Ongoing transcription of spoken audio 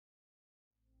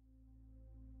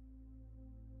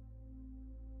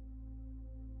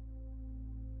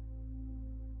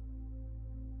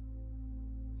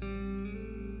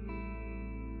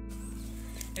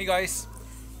Hey guys,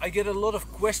 I get a lot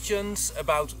of questions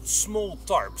about small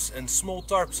tarps and small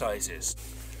tarp sizes.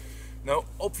 Now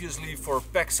obviously for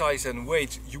pack size and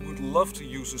weight you would love to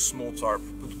use a small tarp,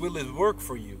 but will it work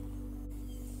for you?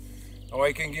 Now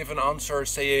I can give an answer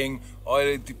saying, oh,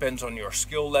 it depends on your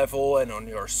skill level and on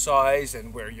your size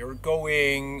and where you're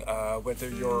going, whether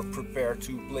you're prepared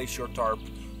to place your tarp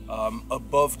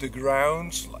above the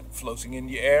ground, like floating in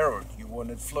the air, or you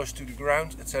want it flush to the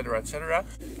ground, etc, etc.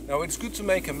 Now it's good to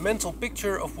make a mental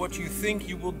picture of what you think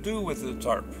you will do with the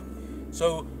tarp.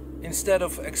 So instead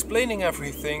of explaining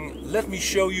everything, let me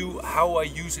show you how I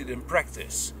use it in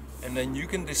practice, and then you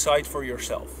can decide for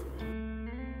yourself.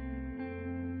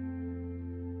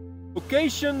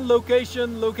 Location,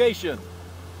 location, location.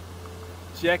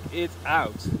 Check it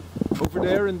out. Over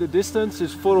there in the distance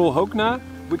is Hogna,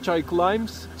 which I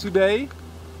climbed today.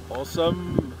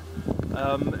 Awesome.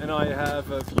 And I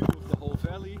have a view of the whole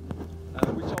valley,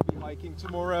 which I'll be hiking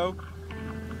tomorrow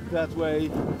that way.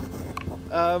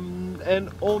 And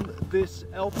on this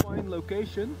alpine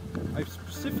location, I've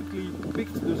specifically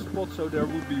picked the spot so there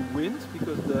would be wind,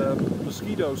 because the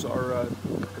mosquitoes are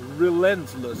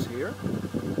relentless here.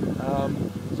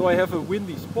 So I have a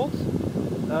windy spot,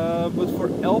 but for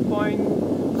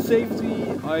alpine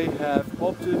safety I have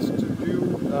opted to do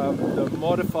the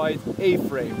modified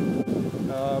A-frame.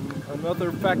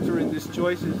 Another factor in this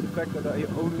choice is the fact that I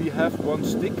only have one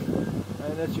stick,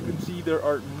 and as you can see there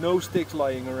are no sticks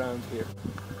lying around here.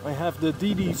 I have the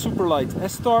DD Superlight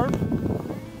S-Tarp,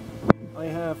 I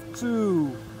have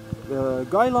two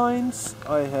guy lines,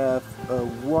 I have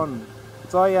one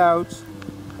tie out,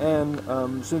 and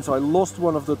since I lost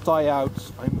one of the tie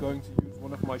outs, I'm going to use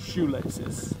one of my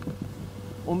shoelaces.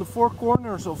 On the four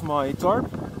corners of my tarp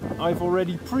I've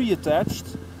already pre-attached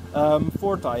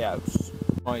 4 tie outs.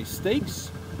 My stakes,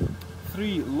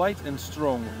 3 light and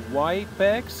strong Y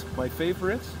pegs, my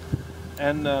favorite,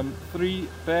 and 3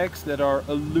 pegs that are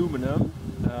aluminum,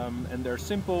 and they're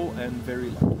simple and very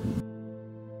light.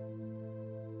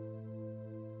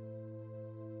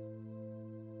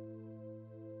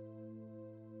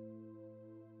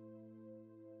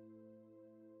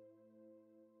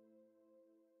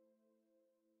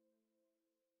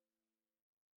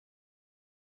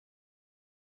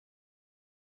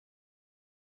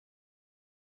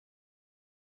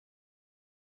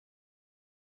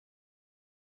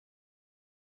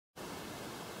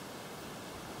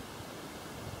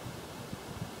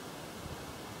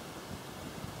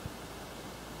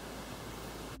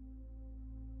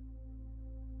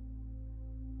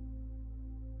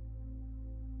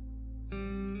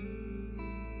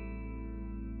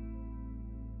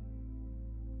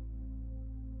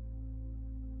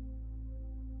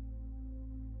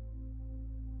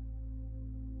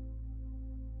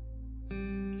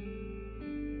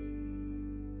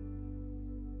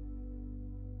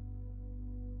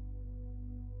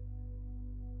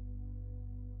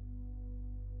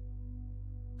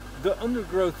 The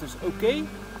undergrowth is okay.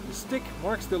 The stick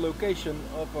marks the location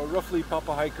of a roughly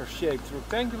Papa Hiker shaped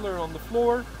rectangular on the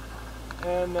floor,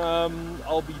 and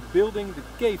I'll be building the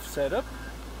cave setup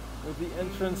with the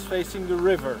entrance facing the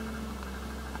river.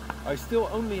 I still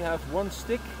only have one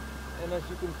stick, and as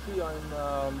you can see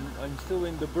I'm still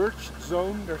in the birch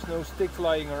zone. There's no sticks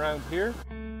lying around here.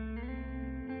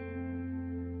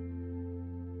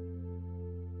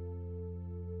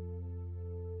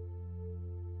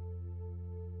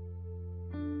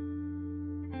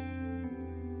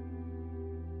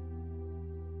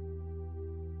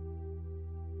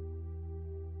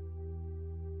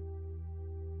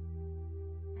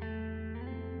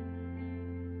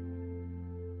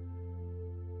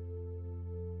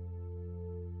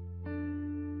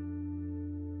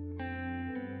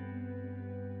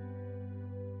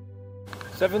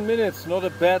 Seven minutes, not a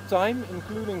bad time,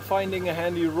 including finding a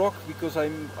handy rock because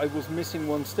I was missing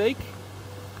one stake.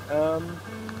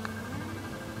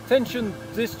 Tension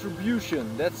distribution,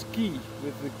 that's key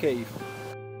with the cave.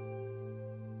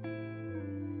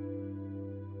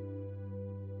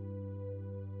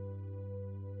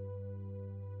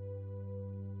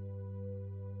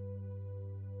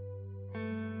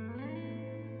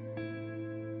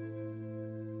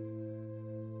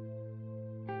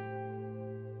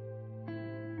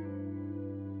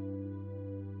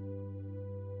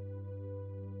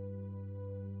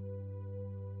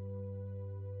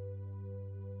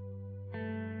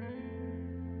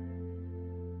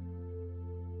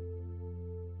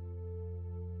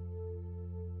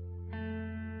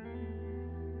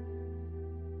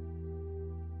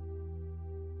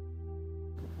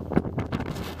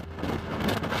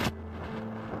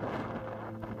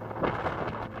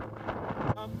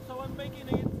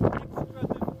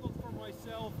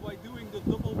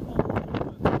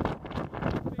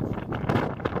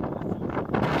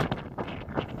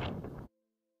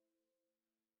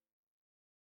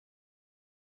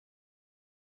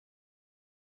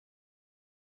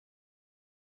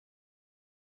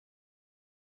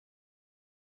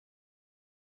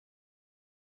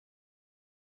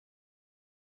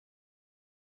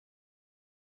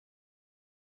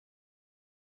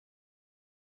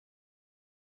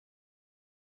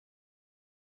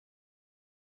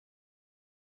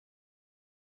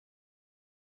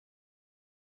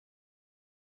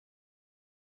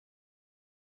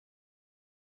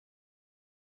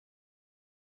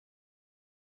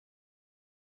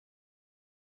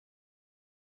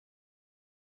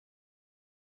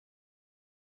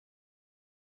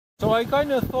 So I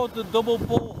kind of thought the double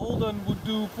pole Holden would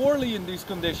do poorly in these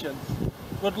conditions,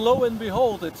 but lo and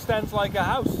behold, it stands like a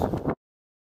house.